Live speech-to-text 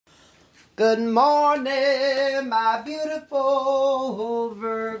Good morning, my beautiful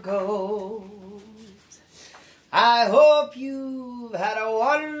Virgos. I hope you've had a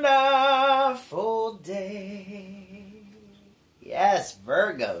wonderful day. Yes,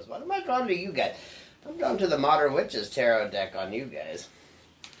 Virgos. What am I drawn to you guys? I'm drawn to the Modern Witches Tarot deck on you guys.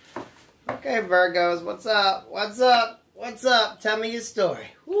 Okay, Virgos, what's up? What's up? What's up? Tell me your story.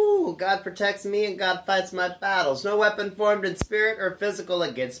 Woo, God protects me and God fights my battles. No weapon formed in spirit or physical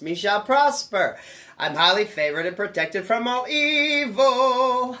against me shall prosper. I'm highly favored and protected from all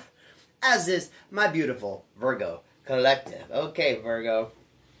evil, as is my beautiful Virgo collective. Okay, Virgo.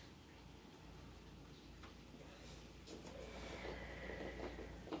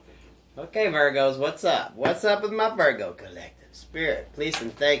 Okay, Virgos, what's up? What's up with my Virgo collective? Spirit, please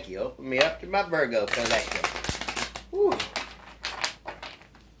and thank you. Open me up to my Virgo collective. Whew.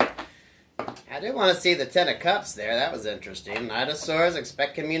 I did want to see the Ten of Cups there. That was interesting. Knight of Swords,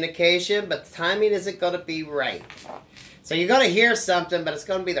 expect communication, but the timing isn't going to be right. So you're going to hear something, but it's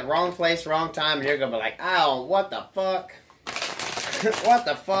going to be the wrong place, wrong time, and you're going to be like, oh, what the fuck? What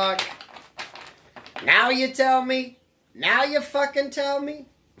the fuck? Now you tell me? Now you fucking tell me?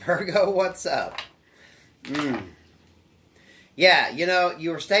 Virgo, what's up? Yeah, you know,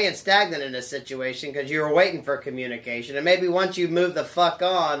 you were staying stagnant in this situation because you were waiting for communication. And maybe once you move the fuck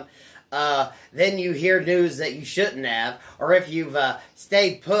on, then you hear news that you shouldn't have. Or if you've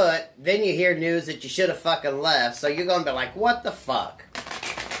stayed put, then you hear news that you should have fucking left. So you're going to be like, what the fuck?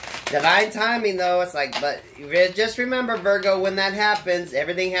 Divine timing, though, it's like, but just remember, Virgo, when that happens,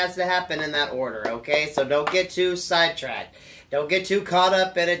 everything has to happen in that order, okay? So don't get too sidetracked. Don't get too caught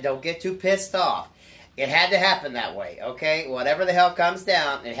up in it. Don't get too pissed off. It had to happen that way, okay? Whatever the hell comes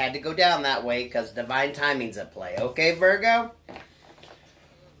down, it had to go down that way because divine timing's at play. Okay, Virgo?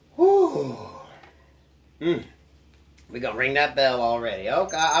 Whew. We're going to ring that bell already.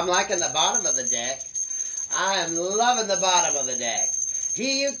 Okay, I'm liking the bottom of the deck. I am loving the bottom of the deck.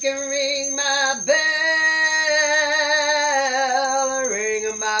 You can ring my bell,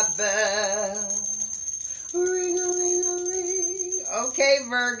 ring my bell. Okay,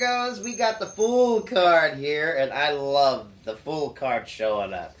 Virgos, we got the Fool card here, and I love the Fool card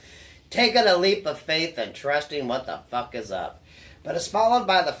showing up. Taking a leap of faith and trusting what the fuck is up. But it's followed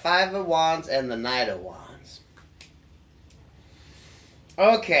by the Five of Wands and the Knight of Wands.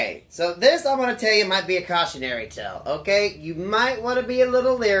 Okay, so this I'm going to tell you might be a cautionary tale, okay? You might want to be a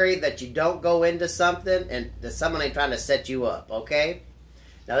little leery that you don't go into something and that someone ain't trying to set you up, okay?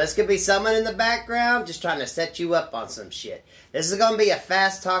 Now, this could be someone in the background just trying to set you up on some shit. This is going to be a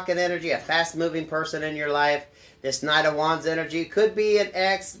fast-talking energy, a fast-moving person in your life. This Knight of Wands energy could be an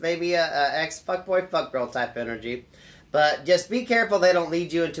ex, maybe a ex-fuckboy, fuckgirl type energy. But just be careful they don't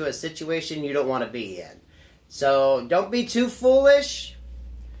lead you into a situation you don't want to be in. So, don't be too foolish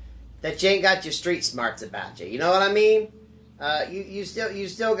that you ain't got your street smarts about you. You know what I mean? You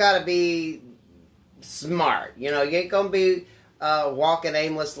still got to be smart. You know, you ain't going to be walking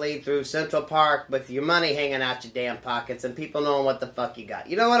aimlessly through Central Park with your money hanging out your damn pockets and people knowing what the fuck you got.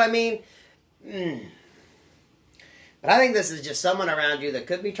 You know what I mean? But I think this is just someone around you that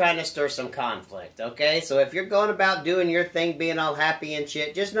could be trying to stir some conflict, okay? So if you're going about doing your thing, being all happy and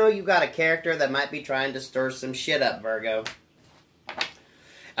shit, just know you got a character that might be trying to stir some shit up, Virgo.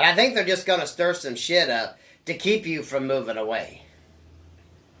 And I think they're just going to stir some shit up to keep you from moving away.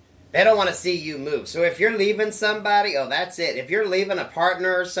 They don't want to see you move. So if you're leaving somebody, oh, that's it. If you're leaving a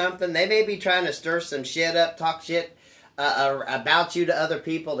partner or something, they may be trying to stir some shit up, talk shit about you to other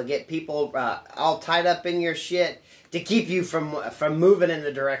people, to get people all tied up in your shit, to keep you from moving in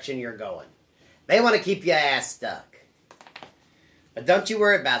the direction you're going. They want to keep your ass stuck. But don't you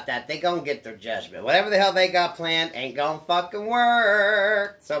worry about that. They gonna get their judgment. Whatever the hell they got planned ain't gonna fucking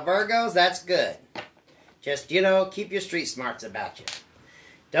work. So Virgos, that's good. Just, you know, keep your street smarts about you.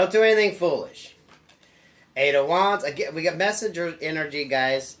 Don't do anything foolish. Eight of Wands. Again, we got messenger energy,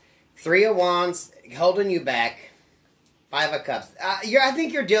 guys. Three of Wands holding you back. Five of Cups. I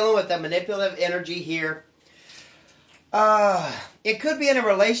think you're dealing with a manipulative energy here. It could be in a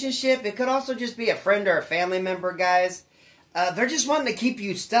relationship. It could also just be a friend or a family member, guys. They're just wanting to keep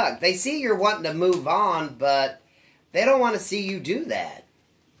you stuck. They see you're wanting to move on, but they don't want to see you do that.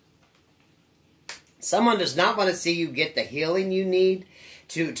 Someone does not want to see you get the healing you need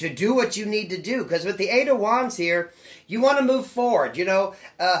to do what you need to do. Because with the Eight of Wands here, you want to move forward. You know,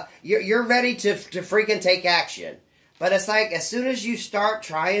 you're ready to freaking take action. But it's like as soon as you start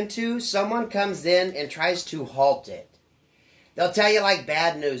trying to, someone comes in and tries to halt it. They'll tell you like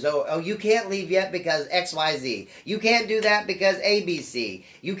bad news. Oh, you can't leave yet because XYZ. You can't do that because ABC.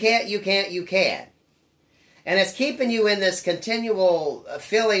 You can't. And it's keeping you in this continual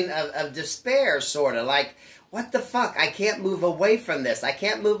feeling of despair, sort of. Like, what the fuck? I can't move away from this. I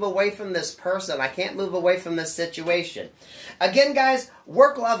can't move away from this person. I can't move away from this situation. Again, guys,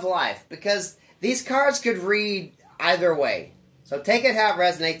 work, love, life. Because these cards could read either way. So take it how it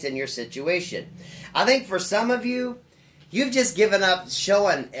resonates in your situation. I think for some of you, you've just given up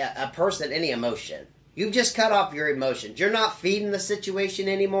showing a person any emotion. You've just cut off your emotions. You're not feeding the situation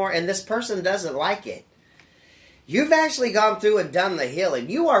anymore, and this person doesn't like it. You've actually gone through and done the healing.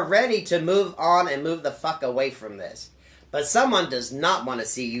 You are ready to move on and move the fuck away from this. But someone does not want to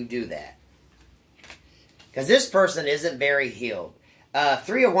see you do that. Because this person isn't very healed.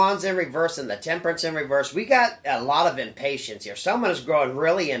 3 of Wands in reverse and the Temperance in reverse. We got a lot of impatience here. Someone is growing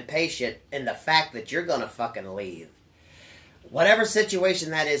really impatient in the fact that you're going to fucking leave. Whatever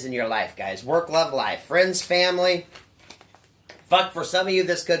situation that is in your life, guys. Work, love, life. Friends, family. Fuck, for some of you,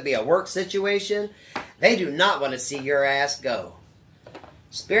 this could be a work situation. They do not want to see your ass go.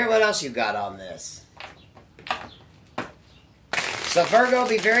 Spirit, what else you got on this? So, Virgo,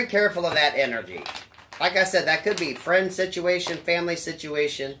 be very careful of that energy. Like I said, that could be friend situation, family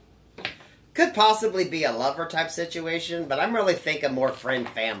situation. Could possibly be a lover type situation, but I'm really thinking more friend,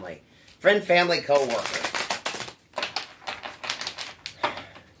 family. Friend, family, co-worker.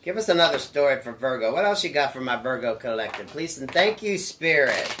 Give us another story for Virgo. What else you got for my Virgo collective, please? And thank you,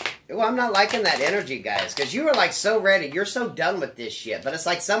 Spirit. Well, I'm not liking that energy, guys, because you are like so ready. You're so done with this shit. But it's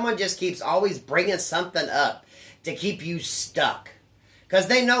like someone just keeps always bringing something up to keep you stuck. Because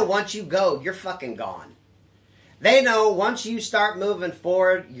they know once you go, you're fucking gone. They know once you start moving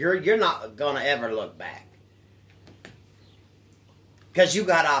forward, you're not going to ever look back. Because you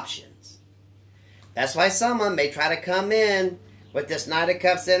got options. That's why someone may try to come in with this Knight of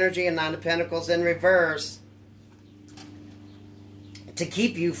Cups energy and Nine of Pentacles in reverse to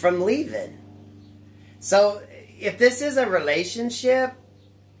keep you from leaving. So, if this is a relationship,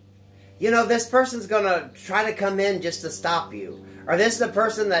 you know, this person's going to try to come in just to stop you. Or this is a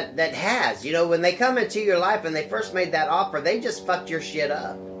person that has. You know, when they come into your life and they first made that offer, they just fucked your shit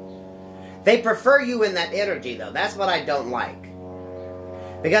up. They prefer you in that energy, though. That's what I don't like.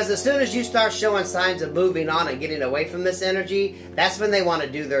 Because as soon as you start showing signs of moving on and getting away from this energy, that's when they want to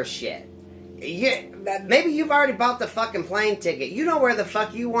do their shit. Maybe you've already bought the fucking plane ticket. You know where the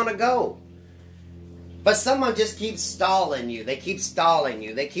fuck you want to go. But someone just keeps stalling you. They keep stalling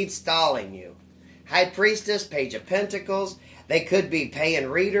you. They keep stalling you. High Priestess, Page of Pentacles. They could be paying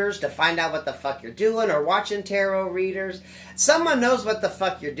readers to find out what the fuck you're doing, or watching tarot readers. Someone knows what the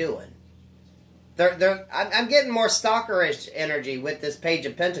fuck you're doing. I'm getting more stalkerish energy with this Page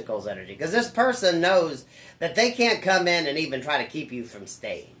of Pentacles energy. Because this person knows that they can't come in and even try to keep you from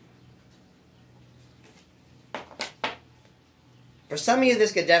staying. For some of you,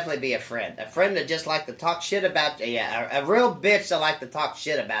 this could definitely be a friend. A friend that just like to talk shit about you. Yeah, a real bitch that like to talk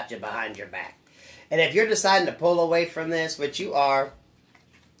shit about you behind your back. And if you're deciding to pull away from this, which you are,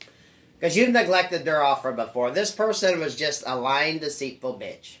 because you've neglected their offer before, this person was just a lying, deceitful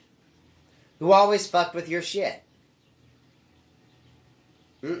bitch who always fucked with your shit.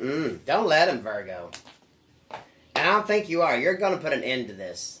 Don't let him, Virgo. And I don't think you are. You're going to put an end to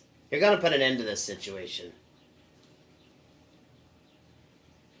this. You're going to put an end to this situation.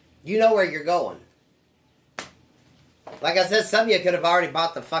 You know where you're going. Like I said, some of you could have already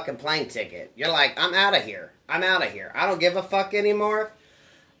bought the fucking plane ticket. You're like, I'm out of here. I'm out of here. I don't give a fuck anymore.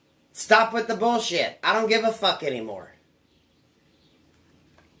 Stop with the bullshit. I don't give a fuck anymore.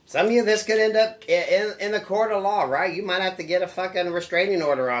 Some of you, this could end up in the court of law, right? You might have to get a fucking restraining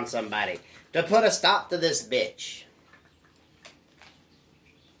order on somebody to put a stop to this bitch.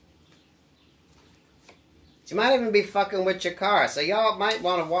 She might even be fucking with your car. So y'all might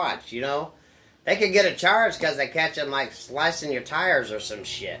want to watch, you know. They could get a charge because they catch them like slicing your tires or some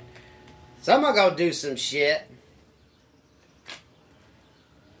shit. Someone go do some shit.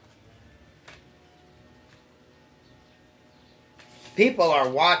 People are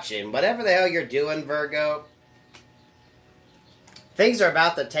watching. Whatever the hell you're doing, Virgo, things are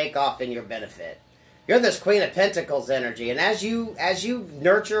about to take off in your benefit. You're this Queen of Pentacles energy, and as you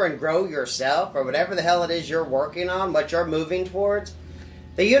nurture and grow yourself, or whatever the hell it is you're working on, what you're moving towards,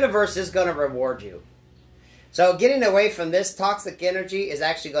 the universe is going to reward you. So getting away from this toxic energy is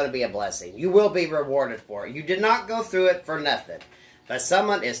actually going to be a blessing. You will be rewarded for it. You did not go through it for nothing. But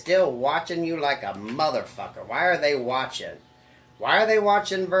someone is still watching you like a motherfucker. Why are they watching? Why are they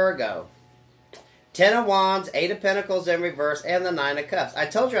watching, Virgo? 10 of Wands, 8 of Pentacles in reverse, and the 9 of Cups. I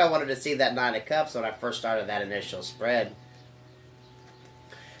told you I wanted to see that 9 of Cups when I first started that initial spread.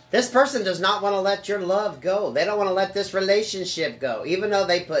 This person does not want to let your love go. They don't want to let this relationship go. Even though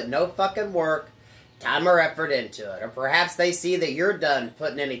they put no fucking work time or effort into it. Or perhaps they see that you're done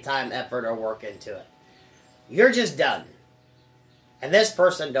putting any time, effort, or work into it. You're just done. And this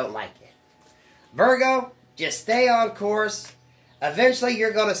person don't like it. Virgo, just stay on course. Eventually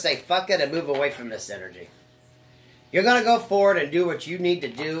you're going to say fuck it and move away from this energy. You're going to go forward and do what you need to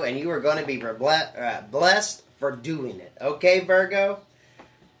do, and you are going to be blessed for doing it. Okay, Virgo?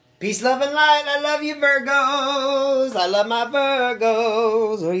 Peace, love, and light. I love you, Virgos. I love my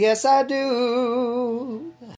Virgos. Oh, yes, I do.